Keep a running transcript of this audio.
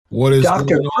What is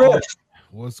Dr. going on? Chris.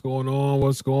 What's going on?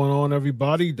 What's going on,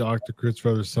 everybody? Dr. Chris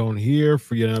Featherstone here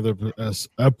for yet another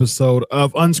episode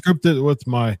of UnSKripted with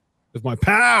my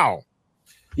pal.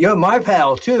 You're my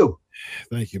pal too.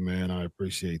 Thank you, man. I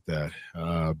appreciate that.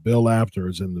 Bill Apter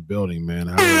is in the building, man.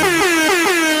 Yeah,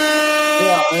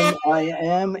 I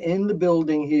am in the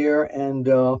building here, and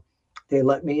they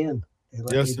let me in. They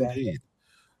let yes, me back indeed.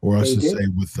 Or I should say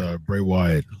with Bray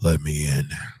Wyatt, let me in.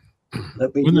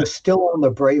 You're still on the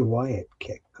Bray Wyatt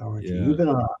kick, aren't you? You've been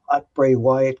on a hot Bray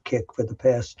Wyatt kick for the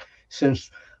past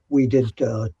since we did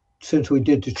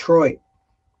Detroit.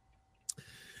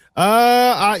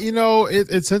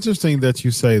 It's interesting that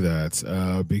you say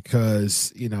that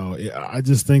because I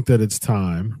just think that it's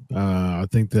time. I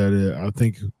think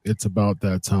it's about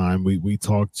that time. We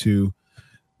talked to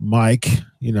Mike,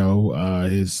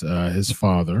 his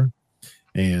father,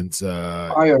 and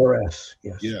IRS.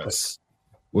 Yes.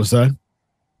 What's that?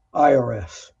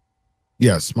 IRS.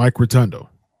 Yes, Mike Rotundo.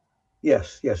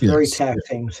 Yes. Very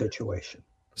taxing situation.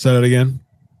 Say that again.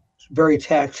 Very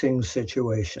taxing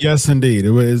situation. Yes, indeed. It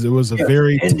was a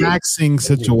very taxing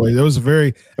situation. It was a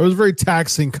very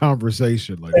taxing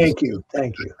conversation. Thank you.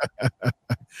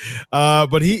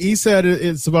 But he said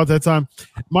it's about that time.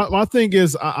 My thing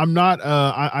is I'm not.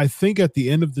 I think at the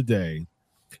end of the day,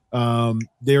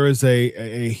 there is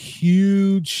a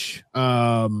huge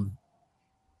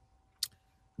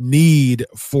need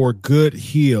for good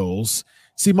heels.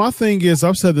 See, my thing is,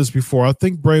 I've said this before, I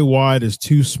think Bray Wyatt is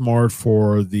too smart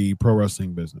for the pro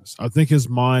wrestling business. I think his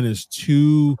mind is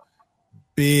too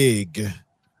big,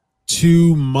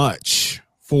 too much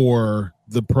for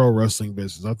the pro wrestling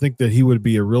business. I think that he would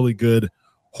be a really good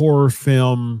horror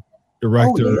film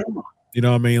director. Oh, yeah. You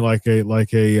know what I mean? Like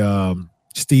a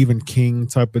Stephen King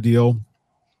type of deal.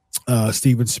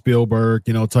 Steven Spielberg,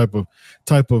 type of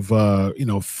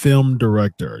film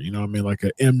director, what I mean, like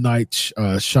a M. Night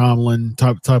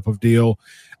Shyamalan type of deal.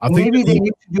 I think maybe they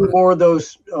need to do more of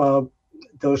those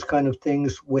kind of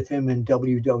things with him in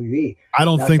WWE. I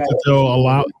don't think that they'll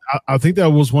allow. I think that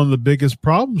was one of the biggest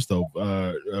problems, though,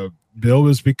 Bill,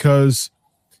 is because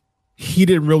he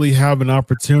didn't really have an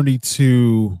opportunity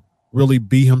to really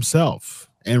be himself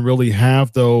and really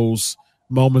have those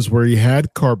moments where he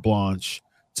had carte blanche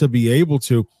to be able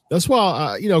to. That's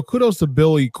why, kudos to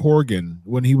Billy Corgan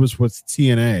when he was with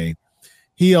TNA.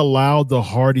 He allowed the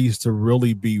Hardys to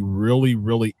really be really,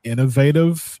 really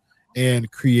innovative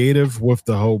and creative with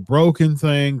the whole broken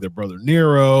thing, the Brother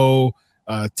Nero,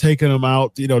 taking them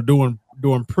out, doing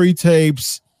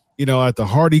pre-tapes, at the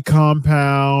Hardy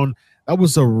compound. That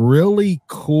was a really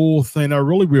cool thing. That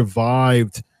really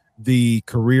revived the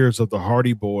careers of the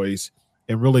Hardy Boys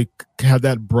and really had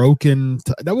that broken.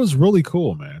 That was really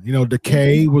cool, man.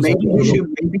 Decay was.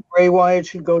 Maybe Bray Wyatt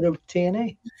should go to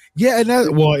TNA. Yeah, and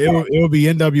it would be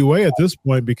NWA at this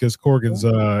point because Corgan's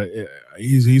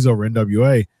he's over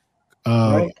NWA.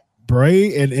 Right.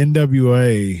 Bray and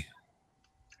NWA.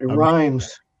 It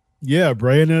rhymes. Yeah,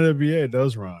 Bray and NWA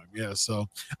does rhyme. Yeah, so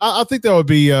I think that would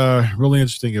be really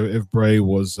interesting if Bray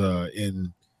was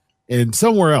in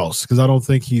somewhere else because I don't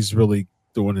think he's really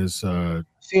doing his.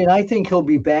 See, and I think he'll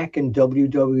be back in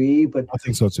WWE, but I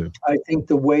think so too. I think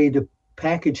the way to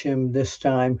package him this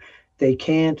time, they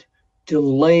can't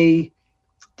delay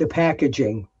the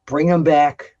packaging. Bring him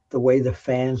back the way the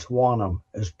fans want him,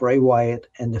 as Bray Wyatt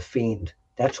and The Fiend.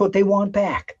 That's what they want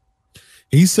back.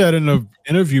 He said in an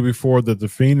interview before that The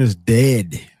Fiend is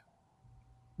dead.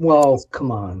 Well, come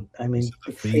on. I mean,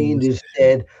 The Fiend is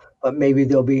dead, but maybe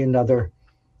there'll be another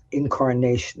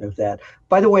incarnation of that.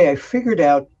 By the way, I figured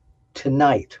out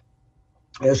tonight,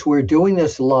 as we're doing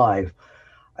this live,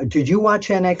 did you watch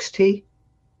NXT?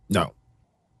 No.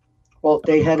 Well,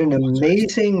 they had an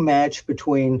amazing match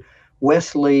between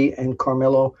Wes Lee and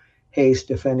Carmelo Hayes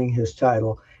defending his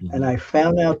title. Mm-hmm. And I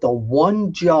found out the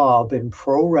one job in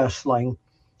pro wrestling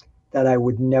that I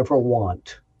would never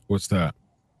want. What's that?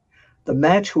 The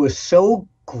match was so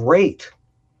great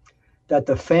that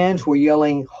the fans were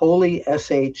yelling "Holy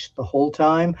SH" the whole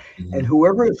time, and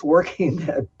whoever is working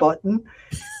that button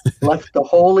left the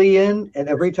 "Holy" in, and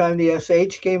every time the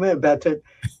SH came in,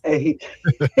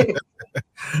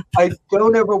 I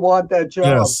don't ever want that job.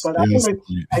 Yes, but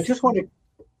I just want to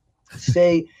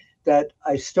say that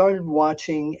I started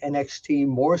watching NXT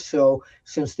more so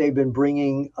since they've been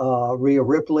bringing Rhea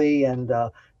Ripley and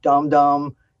Dom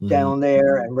Dom down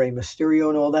there and Rey Mysterio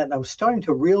and all that, and I'm starting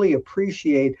to really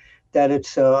appreciate that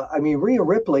it's, Rhea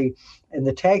Ripley in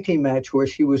the tag team match where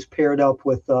she was paired up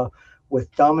with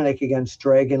Dominic against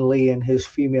Dragon Lee and his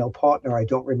female partner. I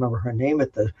don't remember her name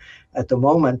at the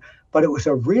moment, but it was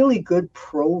a really good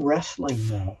pro wrestling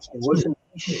match. It wasn't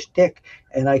shtick.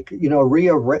 And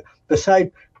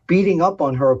beside beating up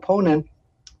on her opponent,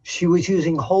 she was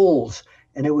using holds,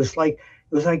 and it was like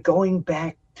going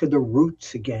back to the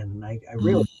roots again. I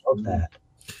really love that.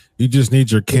 You just need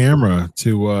your camera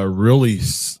to really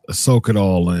soak it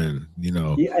all in,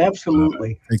 Yeah,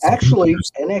 absolutely. Actually,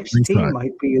 NXT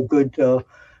might be a good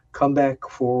comeback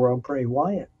for Bray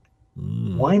Wyatt.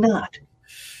 Why not?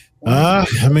 I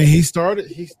mean, he started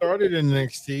in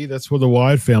NXT. That's where the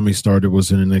Wyatt family started,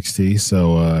 was in NXT.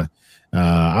 So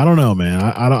I don't know, man.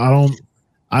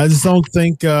 I just don't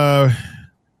think.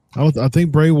 I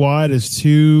think Bray Wyatt is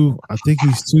too. I think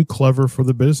he's too clever for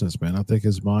the business, man. I think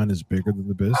his mind is bigger than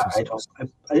the business.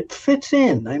 It fits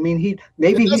in. I mean, he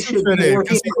should be more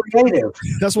creative.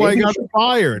 That's why he got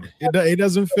fired. It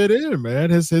doesn't fit in,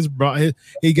 man.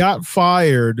 He got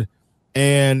fired,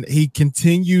 and he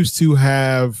continues to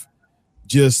have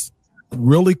just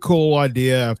really cool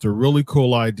idea after really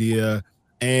cool idea.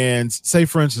 And say,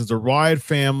 for instance, the Wyatt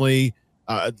family,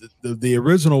 the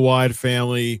original Wyatt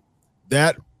family,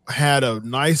 that had a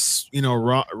nice,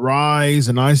 rise,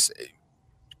 a nice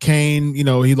Kane,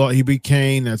 he beat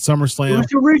Kane at SummerSlam. It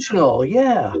was original,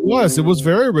 yeah. It was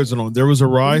very original. There was a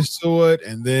rise to it,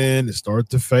 and then it started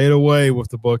to fade away with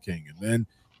the booking. And then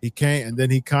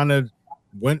he kind of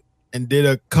went and did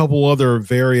a couple other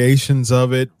variations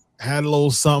of it, had a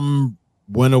little something,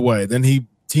 went away. Then he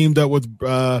teamed up with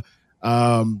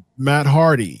Matt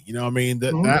Hardy,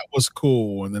 that was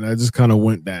cool, and then that just kind of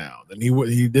went down. Then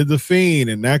he did the Fiend,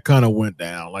 and that kind of went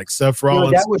down. Like Seth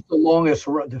Rollins, that was the longest.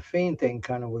 The Fiend thing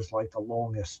kind of was like the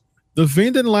longest. The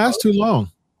Fiend didn't last too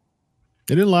long.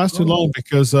 It didn't last too long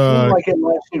because like it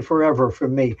lasted forever for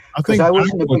me. Because I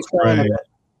wasn't a big fan of it.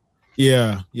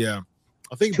 Yeah.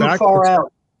 I think too far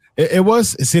out. It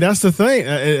was. See, that's the thing.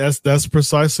 That's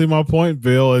precisely my point,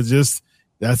 Bill. It's just.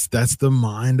 That's the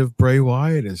mind of Bray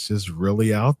Wyatt. It's just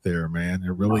really out there, man.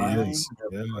 It really is.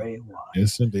 Yeah.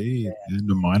 Yes, indeed. Yeah. In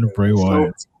the mind of Bray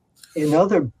Wyatt. In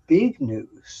other big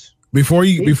news. Before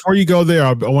you go there,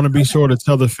 I want to be sure to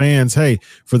tell the fans, hey,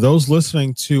 for those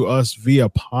listening to us via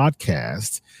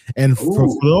podcast, and for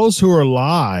those who are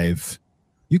live,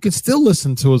 you can still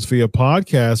listen to us via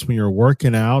podcast when you're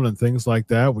working out and things like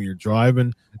that, when you're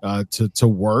driving to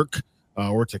work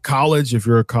or to college if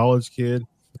you're a college kid.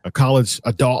 A college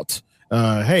adult.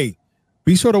 Hey,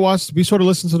 be sure to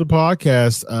listen to the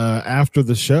podcast after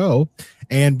the show,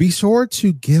 and be sure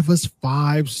to give us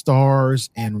 5 stars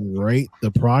and rate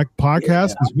the podcast.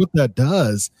 Because what that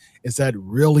does is that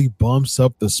really bumps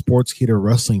up the Sports Heater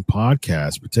Wrestling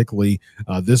podcast, particularly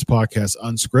this podcast,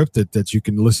 UnSKripted, that you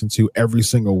can listen to every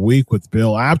single week with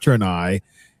Bill Apter and I.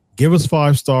 Give us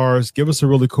 5 stars. Give us a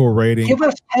really cool rating. Give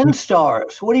us 10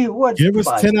 stars. Give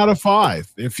us 10 out of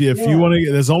 5. If you want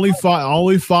to, there's only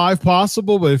 5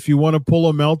 possible. But if you want to pull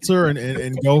a Meltzer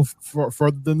and go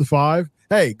further than the 5,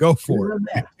 hey, go for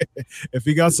it. If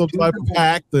you got some type of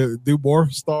hack to do more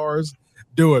stars,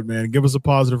 do it, man. Give us a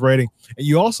positive rating. And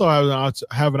you also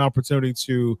have an opportunity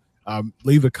to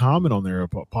leave a comment on there, a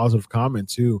positive comment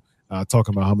too,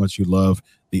 talking about how much you love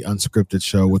the UnSKripted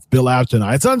show with Bill Apter and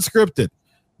I. It's UnSKripted.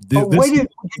 You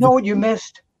know what you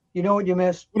missed?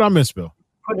 What I missed, Bill?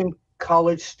 Putting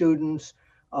college students,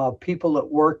 people at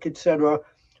work, etc.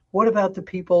 What about the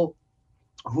people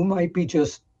who might be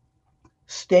just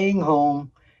staying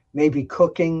home, maybe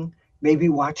cooking, maybe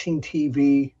watching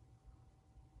TV?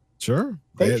 Sure,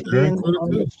 they're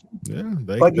included too.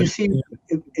 But you see,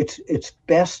 it's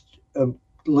best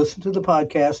listen to the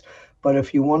podcast. But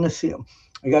if you want to see them.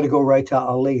 I got to go right to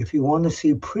Ali. If you want to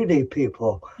see pretty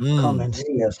people, come and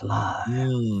see us live.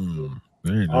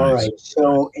 Very nice. All right.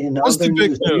 So in other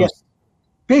news,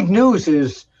 big news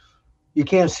is you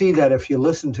can't see that if you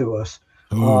listen to us.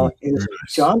 Is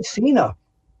John Cena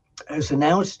has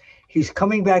announced he's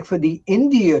coming back for the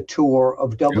India tour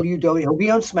of WWE. He'll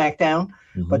be on SmackDown,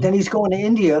 but then he's going to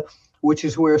India, which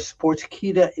is where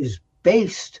Sportskeeda is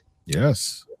based.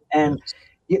 Yes. And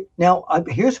now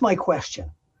here's my question.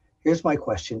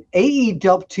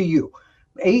 AEW to you.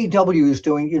 AEW is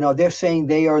doing, they're saying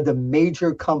they are the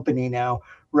major company now,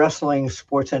 wrestling,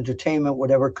 sports entertainment,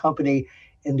 whatever company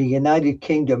in the United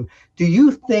Kingdom. Do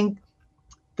you think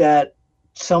that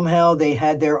somehow they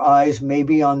had their eyes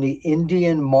maybe on the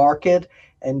Indian market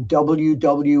and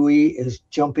WWE is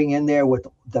jumping in there with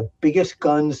the biggest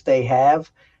guns they have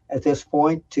at this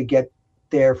point to get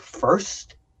there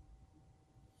first?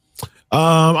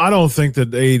 I don't think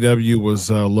that AEW was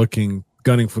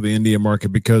gunning for the India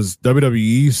market because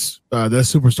WWE's that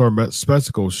Superstar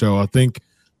Spectacle show, I think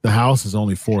the house is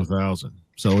only 4,000.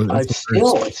 So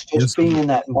it's just being in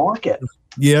that market.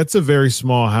 Yeah, it's a very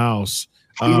small house.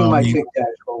 Give me my Tic Tacs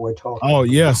while we're talking. Oh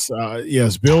yes,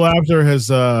 yes. Bill Apter has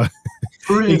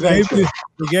he gave me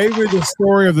the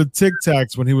story of the Tic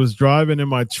Tacs when he was driving in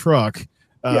my truck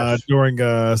during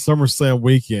SummerSlam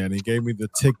weekend. He gave me the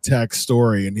Tic Tac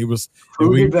story, and he was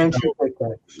Fruit Adventure Tic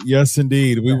Tacs. Yes,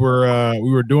 indeed. We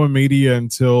were doing media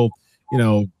until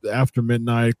after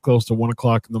midnight, close to 1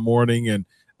 o'clock in the morning, and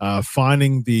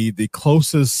finding the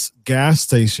closest gas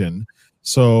station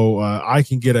so I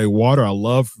can get a water. I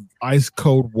love ice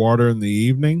cold water in the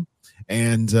evening,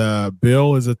 and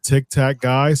Bill is a Tic Tac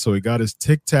guy, so he got his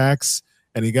Tic Tacs,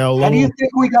 and he got a little. How do you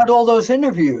think we got all those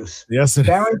interviews? Yes,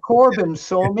 Baron Corbin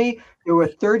saw me. There were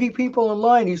 30 people in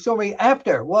line. He saw me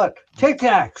after what? Tic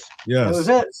Tacs. Yes, that was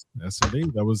it. Yes,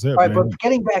 indeed, that was it. All right, man. but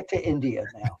getting back to India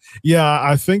now. Yeah,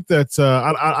 I think that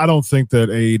I don't think that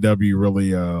AEW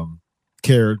really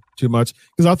cared too much,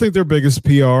 because I think their biggest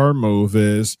PR move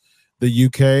is the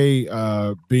UK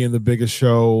being the biggest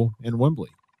show in Wembley,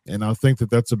 and I think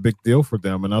that that's a big deal for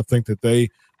them, and I think that they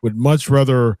would much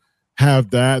rather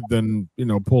have that than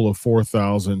pull a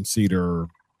 4,000 seater.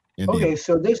 Okay,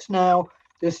 so this now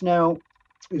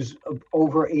is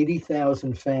over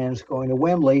 80,000 fans going to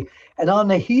Wembley, and on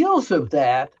the heels of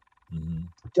that,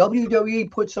 WWE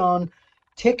puts on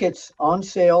tickets on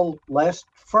sale last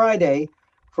Friday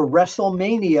for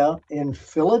WrestleMania in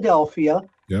Philadelphia.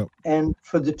 Yep. And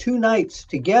for the 2 nights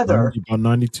together, about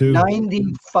 92,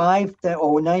 95,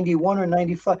 or 91 or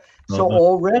 95. So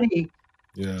already,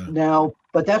 now,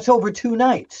 but that's over 2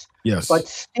 nights. Yes. But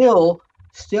still,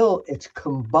 it's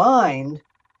combined.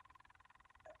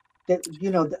 That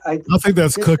I think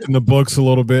that's cooking the books a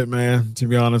little bit, man. To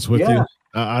be honest with you,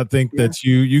 I think that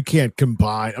you can't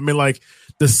combine. I mean, like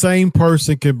the same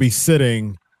person can be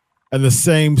sitting in the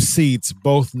same seats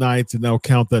both nights, and they'll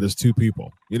count that as 2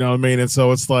 people. You know what I mean? And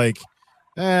so it's like,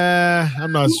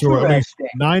 I'm not sure. I mean,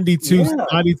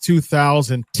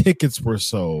 92,000 tickets were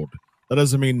sold. That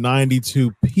doesn't mean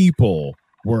 92 people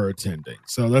were attending.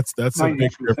 So that's a big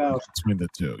difference between the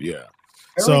two. Yeah.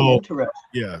 Very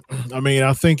I mean,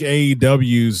 I think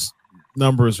AEW's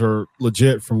numbers are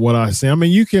legit from what I see. I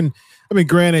mean,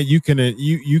 granted, you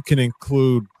can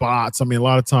include bots. I mean, a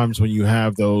lot of times when you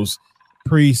have those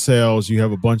pre-sales, you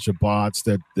have a bunch of bots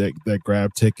that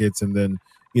grab tickets, and then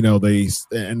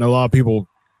and a lot of people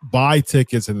buy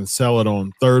tickets and then sell it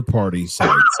on third-party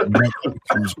sites. And that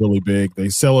becomes really big. They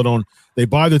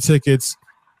buy the tickets,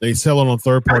 they sell it on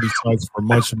third-party sites for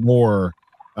much more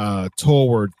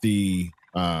toward the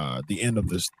end of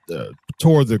this,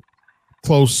 toward the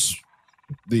close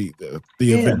the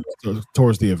event,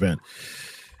 towards the event.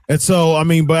 And so, I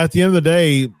mean, but at the end of the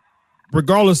day,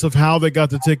 regardless of how they got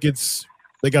the tickets,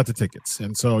 they got the tickets.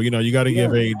 And so, you got to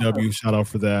give AEW a shout out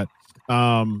for that.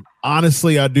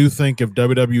 Honestly, I do think if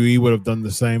WWE would have done the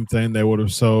same thing, they would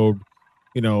have sold,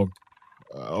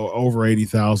 over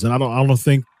 80,000. I don't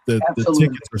think that the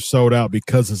tickets are sold out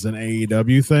because it's an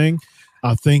AEW thing.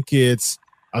 I think tickets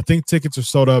are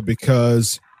sold out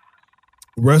because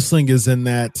wrestling is in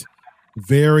that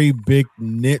very big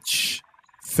niche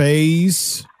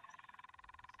phase.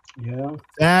 Yeah.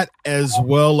 That, as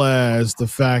well as the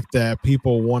fact that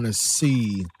people want to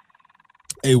see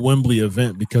a Wembley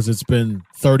event, because it's been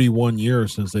 31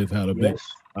 years since they've had a big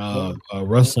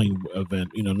wrestling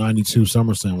event. 92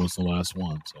 SummerSlam was the last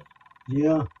one. So.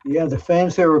 Yeah. The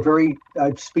fans there are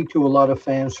I speak to a lot of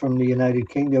fans from the United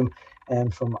Kingdom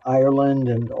and from Ireland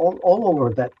and all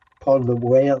over that part of the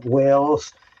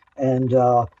Wales, and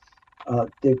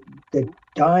they're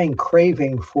dying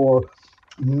craving for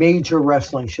major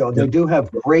wrestling show. They do have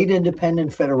great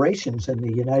independent federations in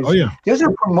the United States. Yeah. There's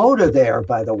a promoter there,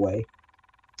 by the way.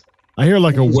 I hear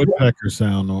like a woodpecker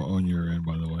sound on your end,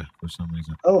 by the way, for some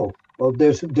reason. Oh, well,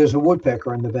 there's a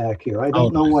woodpecker in the back here. I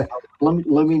don't know why.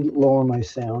 Let me lower my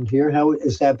sound here. How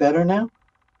is that better now?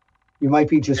 You might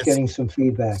be just getting some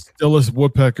feedback. Still a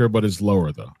woodpecker, but it's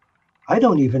lower though. I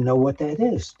don't even know what that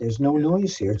is. There's no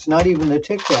noise here. It's not even the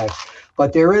Tic Tac,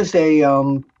 but there is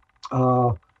there's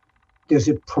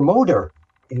a promoter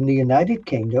in the United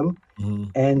Kingdom,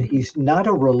 and he's not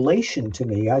a relation to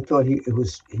me. I thought he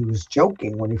was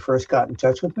joking when he first got in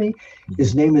touch with me.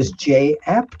 His name is Jay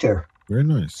Apter. Very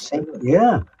nice.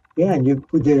 Yeah, and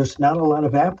there's not a lot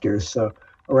of Apters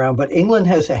around, but England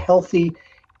has a healthy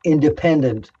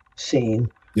independent scene.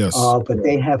 Yes. But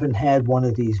they haven't had one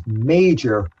of these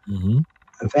major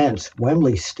events.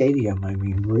 Wembley Stadium, I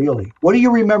mean, really. What do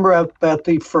you remember about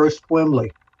the first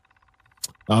Wembley?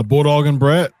 Bulldog and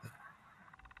Brett.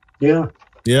 Yeah.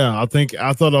 I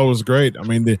thought that was great. I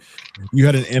mean, you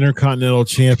had an Intercontinental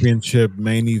Championship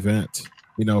main event,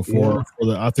 for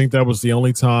the, I think that was the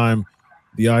only time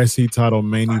the IC title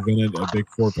main evented a Big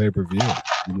Four pay-per-view,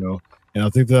 And I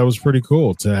think that was pretty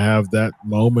cool to have that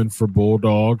moment for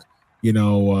Bulldog.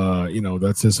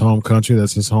 That's his home country,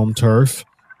 that's his home turf,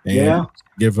 and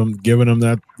giving him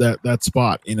that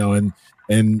spot.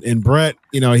 And Brett,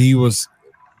 he was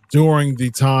during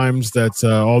the times that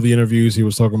all the interviews he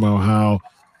was talking about how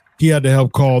he had to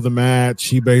help call the match.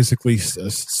 He basically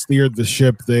steered the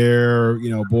ship there.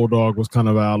 Bulldog was kind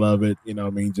of out of it.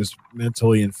 Just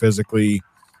mentally and physically.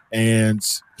 And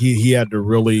he had to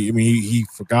really, he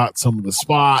forgot some of the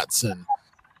spots, and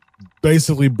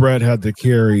basically Brett had to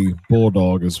carry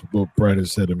Bulldog, as what Brett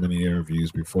has said in many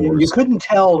interviews before. You couldn't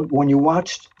tell when you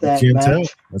watched that match. Tell.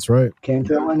 That's right. Can't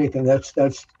tell anything. That's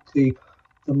the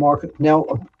market. Now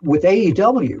with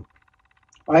AEW,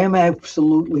 I am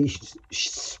absolutely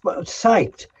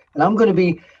psyched, and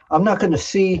I'm not going to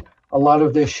see a lot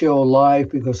of this show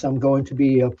live because I'm going to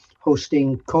be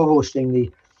co-hosting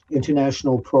the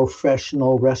International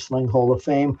Professional Wrestling Hall of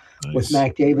Fame with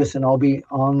Mac Davis, and I'll be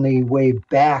on the way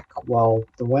back while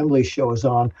the Wembley show is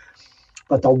on.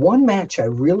 But the one match I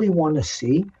really want to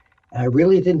see, and I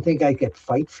really didn't think I'd get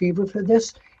fight fever for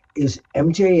this, is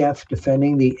MJF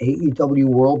defending the AEW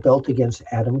World Belt against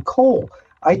Adam Cole.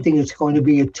 I think it's going to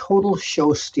be a total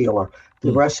show stealer.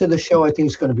 The rest of the show I think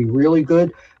is going to be really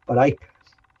good, but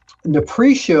in the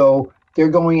pre-show, they're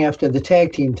going after the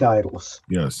tag team titles.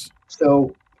 Yes.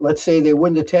 So let's say they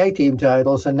win the tag team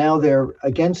titles, and now they're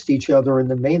against each other in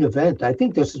the main event. I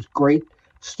think this is great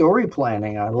story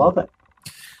planning. I love it.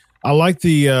 I like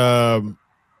the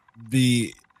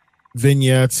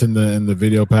vignettes and the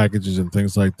video packages and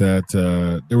things like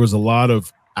that. There was a lot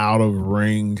of out of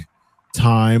ring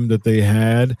time that they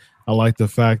had. I like the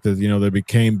fact that they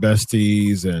became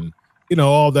besties and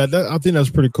all that. I think that's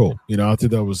pretty cool. I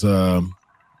think that was a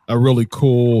really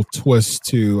cool twist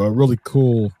to a really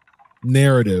cool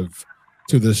narrative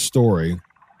to this story.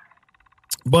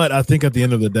 But I think at the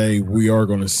end of the day, we are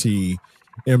going to see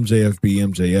MJF be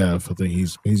MJF. I think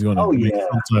he's going to make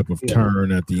some type of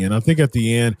turn at the end. I think at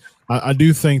the end, I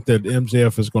do think that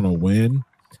MJF is going to win.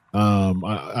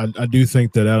 I do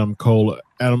think that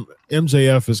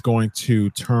MJF is going to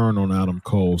turn on Adam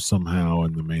Cole somehow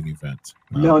in the main event.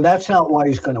 No, that's not why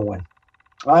he's going to win.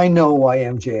 I know why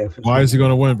MJF is. Why is he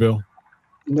going to win, Bill?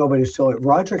 Nobody's told it.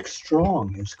 Roderick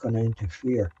Strong is going to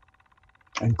interfere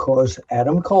and cause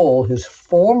Adam Cole, his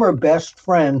former best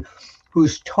friend,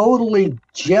 who's totally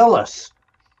jealous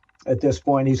at this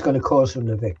point, he's going to cause him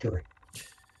the victory.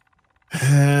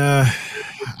 I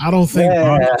don't think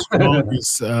Roderick Strong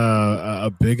is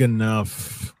a big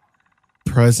enough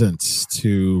presence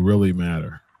to really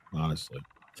matter, honestly.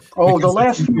 Oh, because the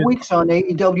last few weeks on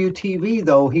AEW TV,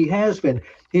 though, he has been.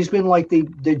 He's been like the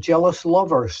jealous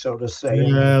lover, so to say.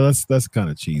 Yeah, that's kind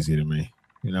of cheesy to me.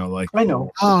 I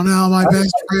know. Oh no, my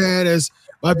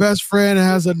best friend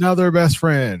has another best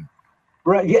friend.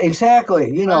 Right? Yeah,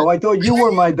 exactly. I thought you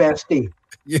were my bestie.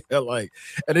 Yeah,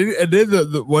 and then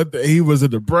the he was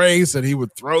in the brace and he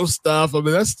would throw stuff.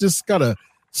 That's just kind of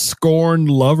scorned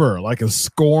lover, like a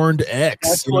scorned ex.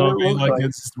 That's what it looks like.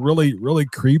 It's really, really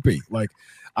creepy.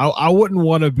 I wouldn't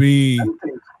want to be.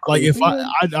 Like if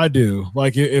I do,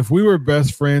 like if we were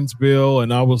best friends, Bill,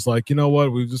 and I was like, you know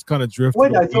what, we just kind of drifted.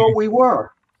 Wait, I thought we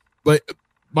were. But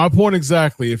my point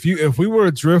exactly. If we were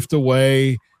to drift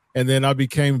away, and then I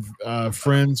became best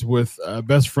friends with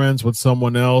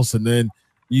someone else, and then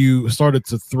you started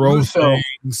to throw Russo.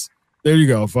 things. There you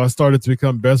go. If I started to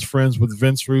become best friends with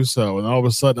Vince Russo, and all of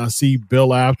a sudden I see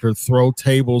Bill Apter throw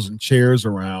tables and chairs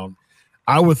around,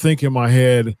 I would think in my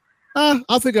head,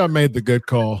 I think I made the good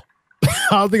call.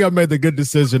 I think I made the good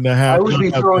decision to have. I would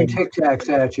be throwing Tic Tacs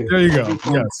at you. There you go.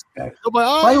 Yes.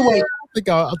 By the way, I think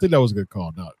that was a good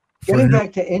call. No, getting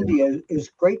back to India, is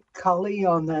Great Khali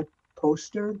on that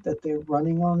poster that they're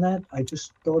running on that? I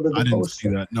just thought of the poster. I didn't see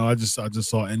that. No, I just saw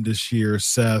Indashir,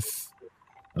 Seth,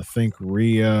 I think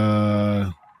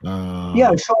Rhea.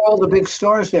 I saw all the big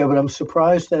stars there, but I'm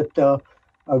surprised that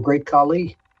Great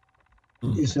Khali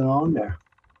isn't on there.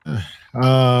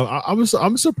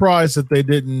 I'm surprised that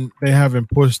they haven't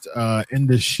pushed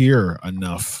Indashir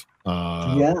enough.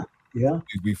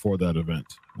 Before that event.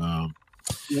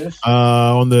 Yes.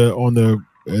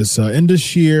 It's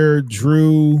Indashir,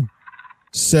 Drew,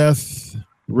 Seth,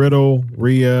 Riddle,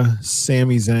 Rhea,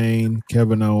 Sami Zayn,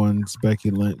 Kevin Owens, Becky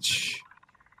Lynch,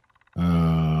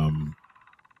 and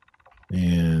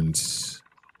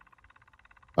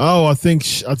I think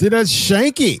that's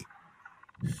Shanky.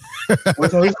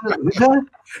 Who's that?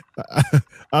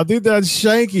 I think that's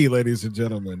Shanky, ladies and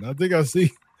gentlemen. I think I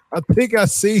see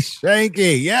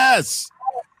Shanky. Yes.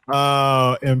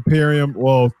 Imperium.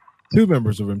 Well, two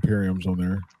members of Imperium's on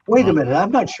there. Wait a minute.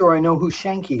 I'm not sure I know who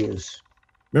Shanky is.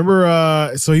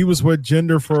 Remember, so he was with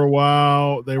Jinder for a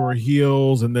while. They were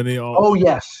heels, and then they all. Oh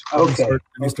yes, okay.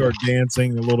 He started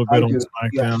dancing a little bit on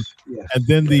SmackDown, yes, and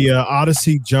then the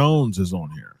Odyssey Jones is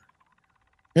on here.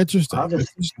 Interesting.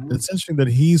 It's interesting that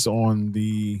he's on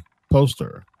the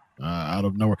poster out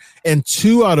of nowhere, and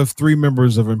 2 out of 3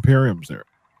 members of Imperium's there.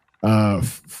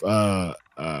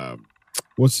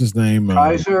 What's his name?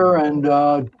 Kaiser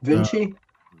and Vinci.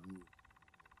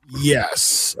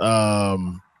 Yes.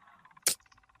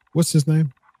 What's his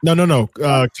name? No.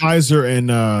 Kaiser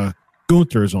and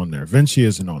Gunther is on there. Vinci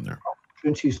isn't on there.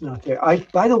 Vinci's not there.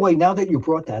 By the way, now that you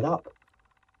brought that up,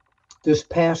 this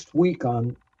past week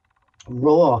on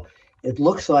Raw, it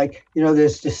looks like,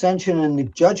 there's dissension in the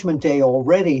Judgment Day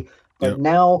already, but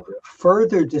now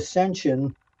further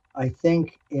dissension, I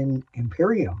think, in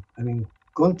Imperium. I mean,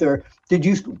 Gunther,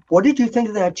 what did you think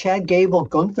of that Chad Gable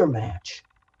Gunther match?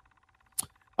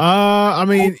 I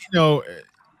mean,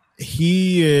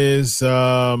 he is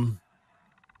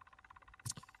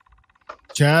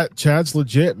Chad's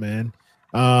legit, man.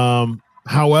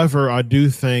 However, I do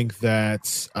think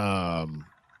that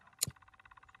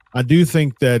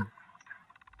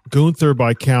Gunther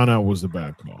by countout was a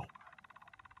bad call.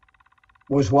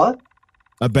 Was what?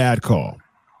 A bad call.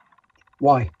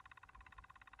 Why?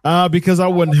 Because I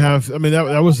wouldn't have. I mean,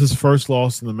 that was his first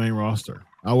loss in the main roster.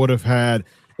 I would have had.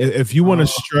 If you want to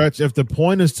stretch, if the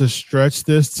point is to stretch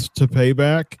this to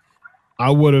payback,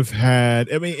 I would have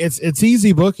had. I mean, it's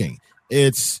easy booking.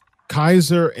 It's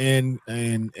Kaiser and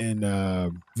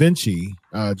Vinci,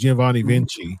 Giovanni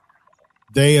Vinci.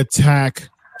 They attack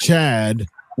Chad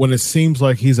when it seems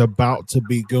like he's about to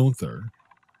beat Gunther.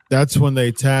 That's when they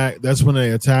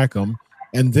attack him,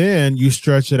 and then you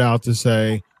stretch it out to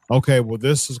say, okay, well,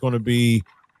 this is going to be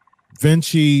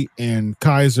Vinci and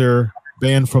Kaiser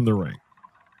banned from the ring.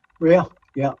 Yeah.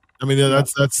 I mean,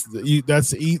 that's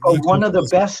one of the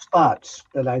best spots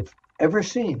that I've ever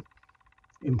seen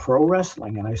in pro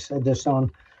wrestling, and I said this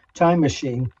on Time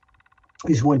Machine,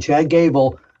 is when Chad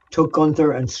Gable took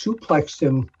Gunther and suplexed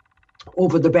him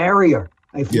over the barrier.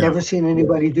 I've never seen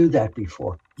anybody do that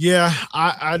before. Yeah,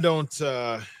 I don't.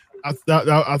 I think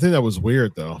that was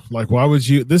weird though. Like, why would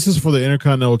you? This is for the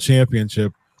Intercontinental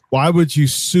Championship. Why would you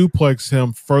suplex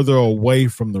him further away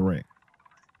from the ring?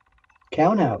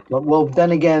 Count out. Well,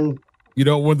 then again, you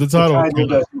don't win the title. The title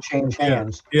doesn't change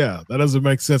hands. Yeah, that doesn't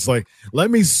make sense. Like, let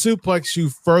me suplex you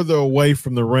further away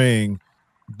from the ring,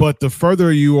 but the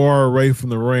further you are away from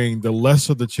the ring, the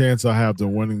lesser the chance I have to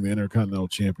winning the Intercontinental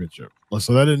Championship.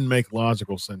 So that didn't make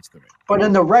logical sense to me. But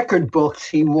in the record books,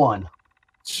 he won.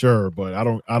 Sure, but I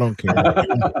don't care.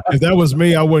 If that was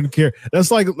me, I wouldn't care.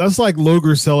 That's like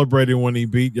Luger celebrating when he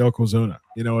beat Yokozuna.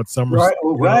 At SummerSlam.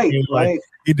 Right.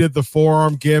 He did the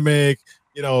forearm gimmick.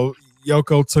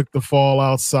 Yoko took the fall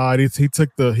outside. He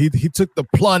took the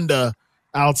plunder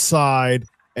outside,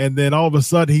 and then all of a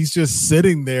sudden he's just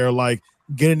sitting there like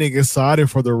getting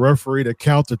excited for the referee to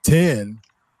count to 10.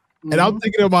 And I'm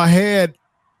thinking in my head,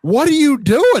 what are you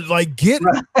doing? Like, get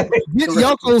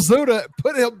Yokozuna,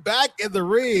 put him back in the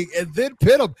ring, and then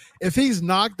pin him. If he's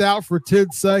knocked out for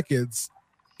 10 seconds,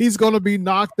 he's going to be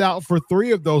knocked out for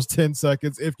 3 of those 10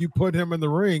 seconds if you put him in the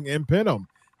ring and pin him.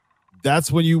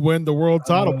 That's when you win the world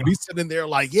title. But he's sitting there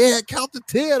like, count to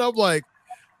 10. I'm like,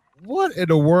 what in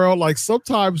the world? Like,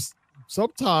 sometimes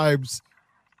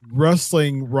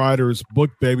wrestling writers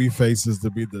book baby faces to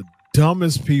be the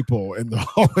dumbest people in the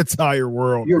whole entire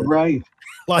world. You're right.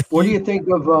 Like, what do you think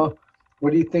that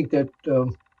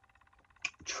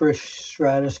Trish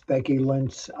Stratus, Becky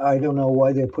Lynch? I don't know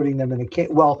why they're putting them in a cage.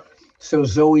 Well, so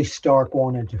Zoe Stark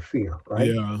won't interfere, right?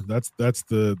 Yeah, that's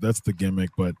the gimmick.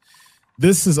 But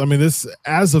this as of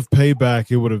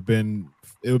Payback, it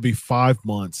would be 5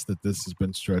 months that this has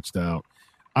been stretched out.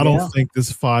 I don't think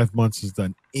this 5 months has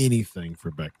done anything for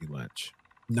Becky Lynch.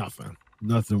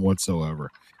 Nothing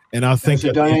whatsoever. And I think has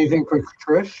it done anything for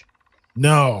Trish?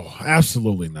 No,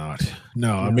 absolutely not.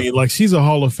 No, I mean, like, she's a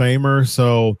Hall of Famer,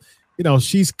 so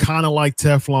she's kind of like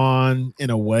Teflon in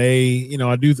a way.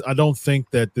 I don't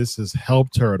think that this has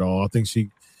helped her at all. I think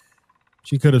she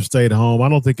could have stayed home. I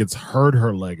don't think it's hurt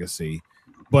her legacy.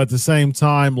 But at the same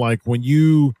time, like, when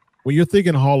you're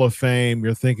thinking Hall of Fame,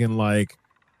 you're thinking like,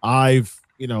 I've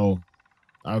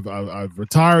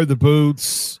retired the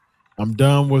boots. I'm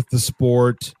done with the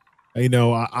sport.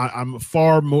 I'm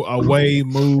far moved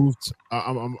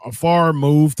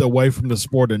away from the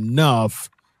sport enough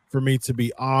for me to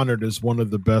be honored as one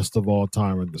of the best of all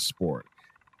time in the sport.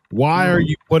 Why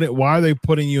are they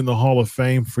putting you in the Hall of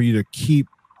Fame for you to keep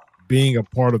being a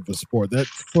part of the sport? That,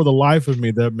 for the life of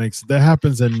me, that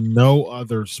happens in no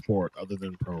other sport other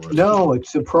than pro wrestling. No,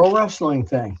 it's a pro wrestling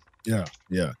thing. Yeah.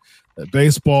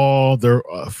 Baseball, they're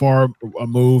far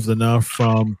moved enough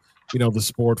from the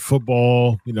sport.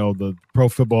 Football, the Pro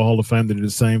Football Hall of Fame, they do the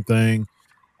same thing.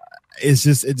 It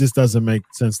just doesn't make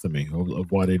sense to me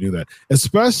of why they do that,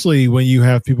 especially when you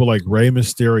have people like Rey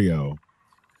Mysterio,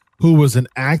 who was an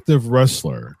active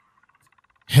wrestler,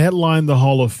 headlined the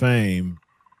Hall of Fame,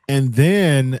 and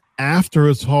then after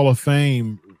his Hall of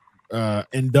Fame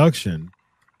induction,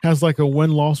 has like a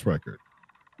win-loss record.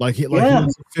 Like he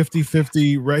has a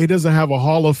 50-50. He doesn't have a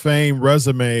Hall of Fame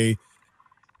resume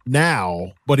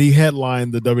now, but he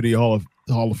headlined the WWE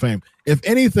Hall of Fame. If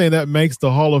anything, that makes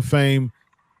the Hall of Fame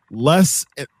less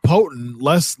potent,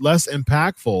 less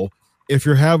impactful if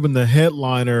you're having the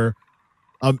headliner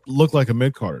look like a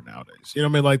mid-carder nowadays. You know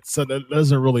what I mean? Like, so that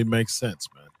doesn't really make sense,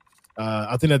 man.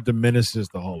 I think that diminishes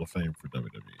the Hall of Fame for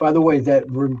WWE. By the way,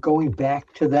 that we're going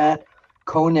back to that,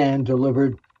 Conan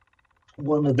delivered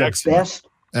one of the best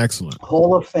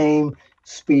Hall of Fame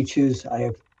speeches I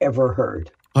have ever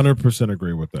heard. 100%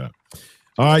 agree with that.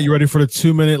 All right, you ready for the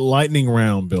 2-minute lightning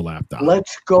round, Bill Apter?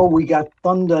 Let's go. We got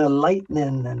thunder,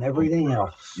 lightning, and everything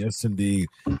else. Yes, indeed.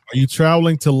 Are you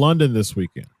traveling to London this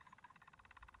weekend?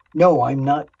 No, I'm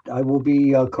not. I will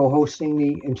be co-hosting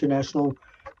the International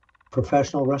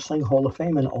Professional Wrestling Hall of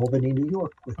Fame in Albany, New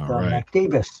York with Mac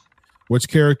Davis. Which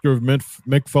character of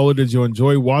Mick Foley did you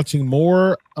enjoy watching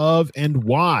more of and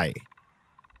why?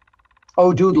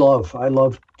 Oh, Dude Love. I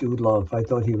loved Dude Love. I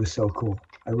thought he was so cool.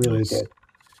 I really did.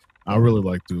 I really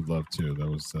like Dude Love too. That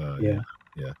was yeah.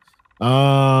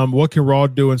 What can Raw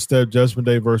do instead of Judgment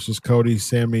Day versus Cody,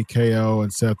 Sammy, KO,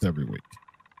 and Seth every week?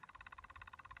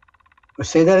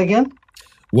 Say that again.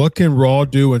 What can Raw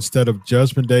do instead of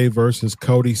Judgment Day versus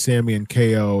Cody, Sammy, and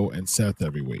KO and Seth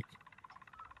every week?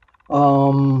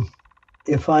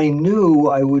 If I knew,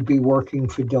 I would be working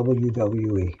for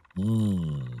WWE.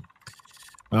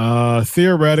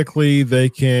 Theoretically, they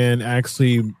can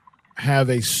actually have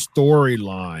a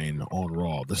storyline on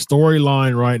Raw. The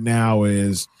storyline right now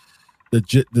is the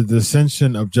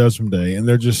dissension of Judgment Day, and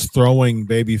they're just throwing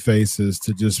baby faces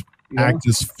to just act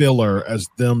as filler as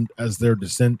their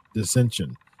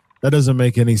dissension. That doesn't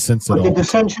make any sense at all. The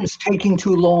dissension is taking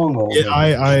too long.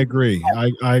 I agree.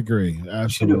 I agree.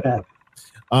 Absolutely.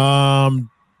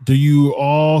 Do you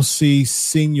all see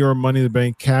Senior Money in the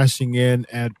Bank cashing in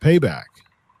at Payback?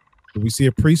 Do we see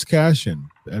a priest cash in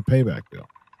at Payback, Bill?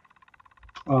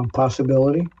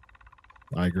 Possibility.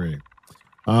 I agree.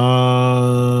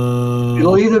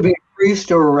 It'll either be a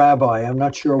priest or a rabbi. I'm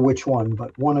not sure which one,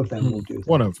 but one of them will do that.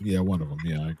 One of them.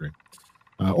 Yeah, I agree.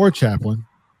 Or a chaplain.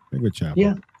 Maybe a chaplain.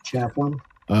 Yeah, chaplain.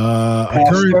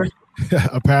 Pastor.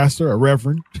 A pastor, a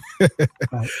reverend.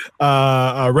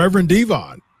 Reverend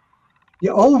Devon.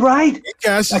 Yeah. Oh, right. He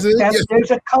cashes in. There's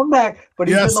a comeback, but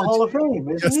he's in the Hall of Fame,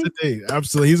 isn't he? Yes, indeed.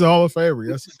 Absolutely. He's a Hall of Famer.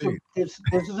 Yes, indeed. This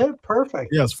is it. Perfect.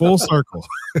 Yes, full circle.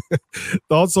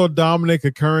 Thoughts on Dominic,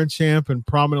 a current champ and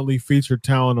prominently featured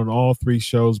talent on all three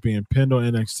shows, being pinned on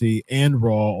NXT and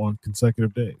Raw on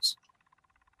consecutive days?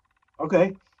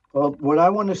 Okay. Well, what I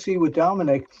want to see with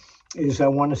Dominic is I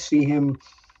want to see him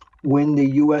win the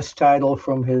U.S. title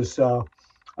from his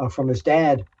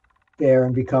dad there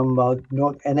and become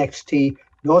NXT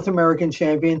North American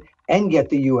champion and get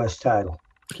the U.S. title.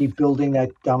 Keep building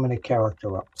that Dominic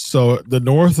character up. So the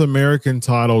North American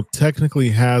title technically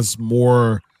has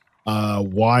more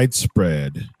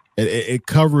widespread. It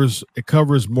covers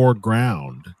more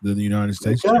ground than the United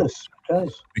States. It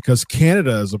does. Because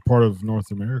Canada is a part of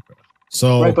North America.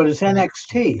 So right, but it's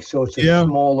NXT, so it's a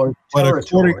smaller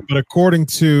territory. But according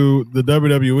to the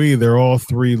WWE, they're all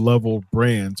three level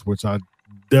brands, which I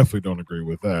definitely don't agree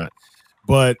with that.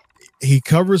 But he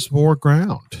covers more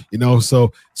ground,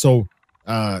 So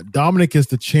Dominic is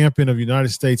the champion of the United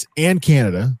States and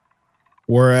Canada,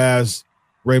 whereas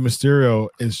Rey Mysterio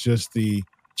is just the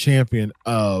champion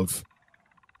of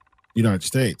the United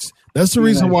States. That's the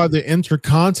reason why the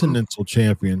Intercontinental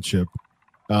Championship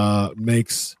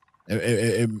makes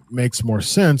more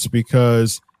sense,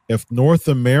 because if North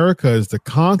America is the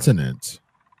continent,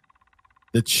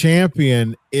 the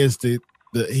champion is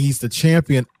he's the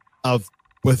champion of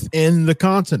within the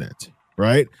continent,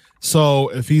 right? So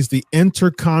if he's the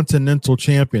Intercontinental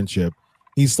Championship,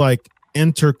 he's like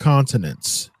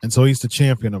intercontinents, and so he's the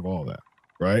champion of all that,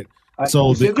 right?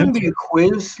 So is there going to be a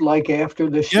quiz like after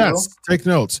the show? Yes, take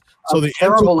notes. So I'm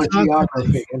terrible at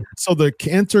geography. So the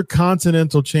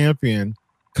Intercontinental Champion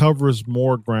covers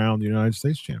more ground than the United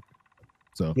States champion.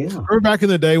 So remember back in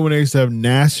the day when they used to have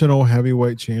national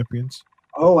heavyweight champions?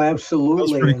 Oh,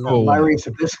 absolutely. Cool. Larry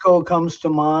Zbyszko comes to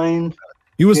mind.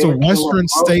 He was the Killer Western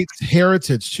Pro. States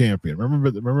Heritage Champion. Remember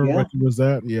Yeah. when he was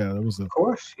that? Yeah, that was a Of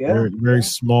course, yeah. very, very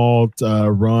small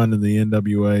run in the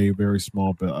NWA. Very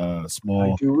small,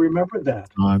 small. I do remember that.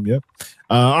 Time. Yep.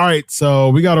 All right, so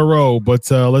we got a row,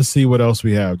 but let's see what else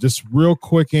we have. Just real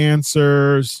quick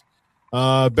answers.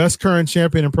 Best current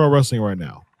champion in pro wrestling right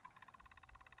now.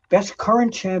 Best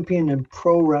current champion in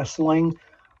pro wrestling.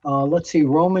 Let's see.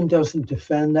 Roman doesn't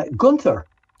defend that. Gunther.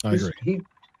 I agree.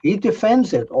 He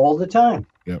defends it all the time.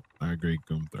 Yep, I agree,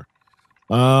 Gunther.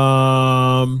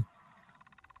 Why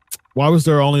was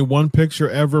there only one picture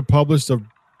ever published of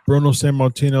Bruno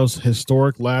Sammartino's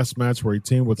historic last match where he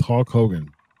teamed with Hulk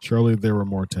Hogan? Surely there were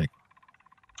more taken.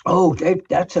 Oh, Dave,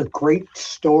 that's a great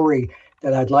story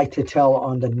that I'd like to tell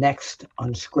on the next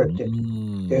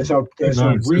Unscripted. There's a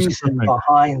reason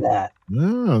behind that.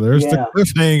 Oh, there's the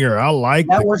cliffhanger. I like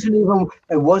that. It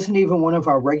wasn't even one of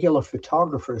our regular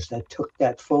photographers that took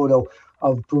that photo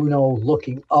of Bruno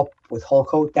looking up with Hulk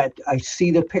Hogan. That I see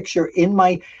the picture in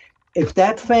my. If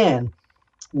that fan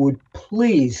would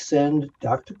please send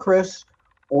Dr. Chris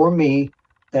or me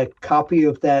that copy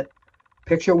of that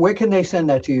picture, where can they send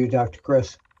that to you, Dr.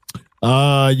 Chris?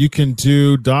 You can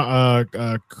do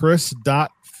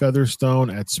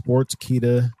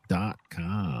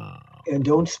chris.featherstone@sportskita.com. And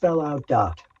don't spell out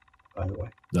dot, by the way.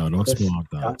 No, don't spell out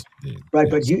dot. Right, yes. But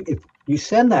if you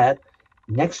send that,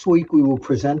 next week we will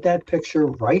present that picture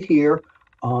right here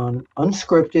on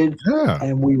Unscripted,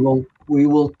 and we will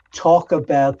talk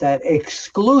about that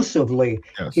exclusively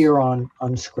here on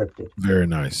Unscripted. Very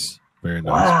nice. Very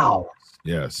nice. Wow.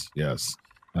 Yes.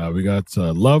 We got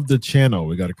love the channel.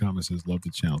 We got a comment that says love the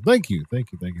channel. Thank you very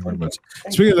much.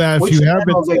 Speaking of that, if you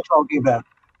haven't, what are they talking about?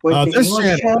 Wait, this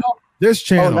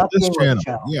channel.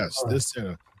 Yes, right. This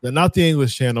channel. Not the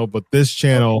English channel, but this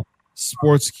channel,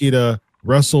 Sportskita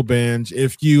Wrestle Binge.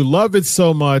 If you love it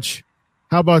so much,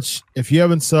 how about if you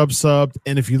haven't subbed,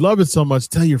 and if you love it so much,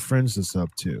 tell your friends to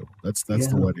sub too. That's the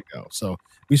way to go. So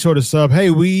be sure to sub. Hey,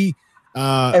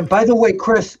 and by the way,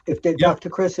 Chris, Dr.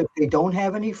 Chris, if they don't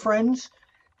have any friends,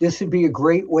 this would be a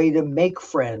great way to make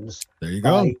friends. There you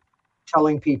go.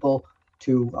 Telling people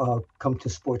to come to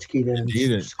Sportskita and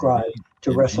subscribe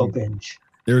to Wrestle Binge.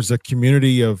 There's a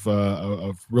community of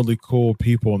really cool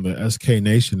people in the SK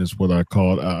Nation, is what I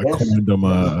call it. I coined them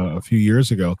a few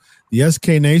years ago. The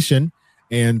SK Nation,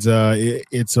 and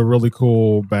it's a really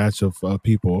cool batch of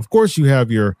people. Of course, you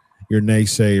have your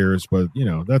naysayers, but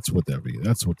that's with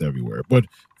everywhere. But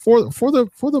for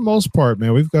the most part,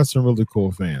 man, we've got some really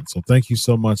cool fans. So thank you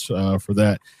so much for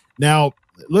that. Now,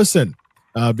 listen,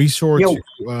 be sure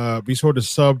to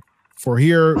sub for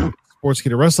here,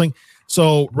 Sportskita Wrestling.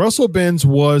 So Wrestle Binge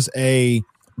was a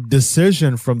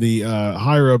decision from the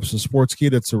higher ups of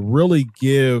Sportskita to really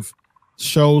give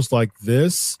shows like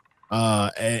this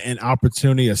an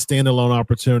opportunity, a standalone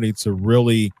opportunity to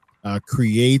really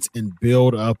create and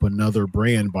build up another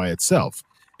brand by itself.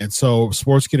 And so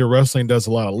Sportskita Wrestling does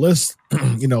a lot of lists.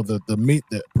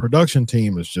 The production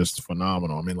team is just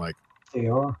phenomenal. I mean, like, they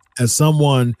are. As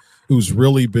someone who's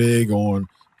really big on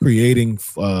creating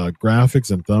graphics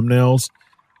and thumbnails,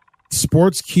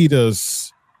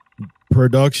 Sportskita's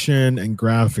production and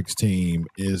graphics team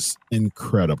is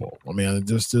incredible. I mean,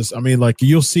 like,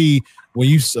 you'll see when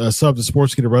you sub to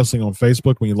Sportskita Wrestling on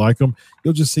Facebook, when you like them,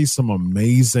 you'll just see some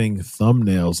amazing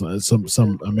thumbnails,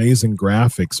 some amazing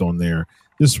graphics on there.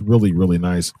 Just really, really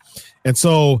nice. And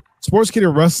so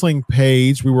Sportskita Wrestling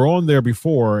page, we were on there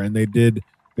before, and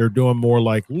they're doing more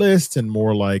like lists and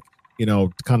more like,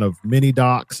 kind of mini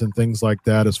docs and things like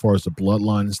that, as far as the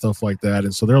bloodline and stuff like that.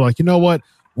 And so they're like, you know what?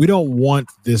 We don't want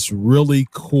this really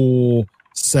cool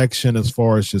section as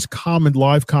far as just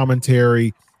live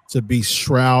commentary to be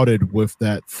shrouded with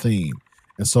that theme.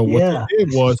 And so what they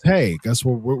did was, hey, guess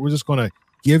what? We're just going to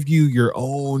give you your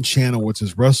own channel, which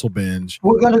is Wrestle Binge.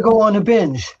 We're going to go on a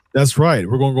binge. That's right.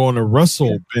 We're going to go on a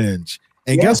Wrestle Binge.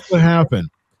 And guess what happened?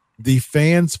 The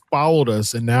fans followed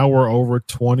us, and now we're over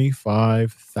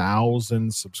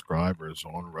 25,000 subscribers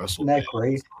on Wrestle Binge. Isn't that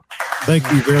great? Thank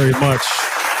you very much.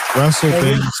 Wrestle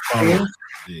Binge followers.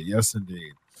 Yes,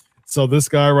 indeed. So this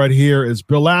guy right here is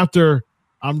Bill Apter.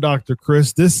 I'm Dr.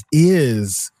 Chris. This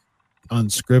is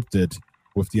Unscripted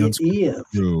with the Unscripted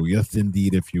crew. Yes,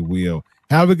 indeed, if you will.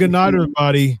 Have a good night,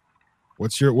 everybody.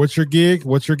 What's your gig?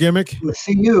 What's your gimmick? We'll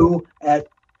see you at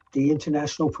the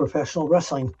International Professional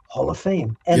Wrestling Hall of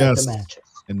Fame and at the matches.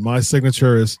 And my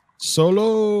signature is solo.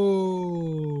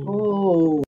 Oh.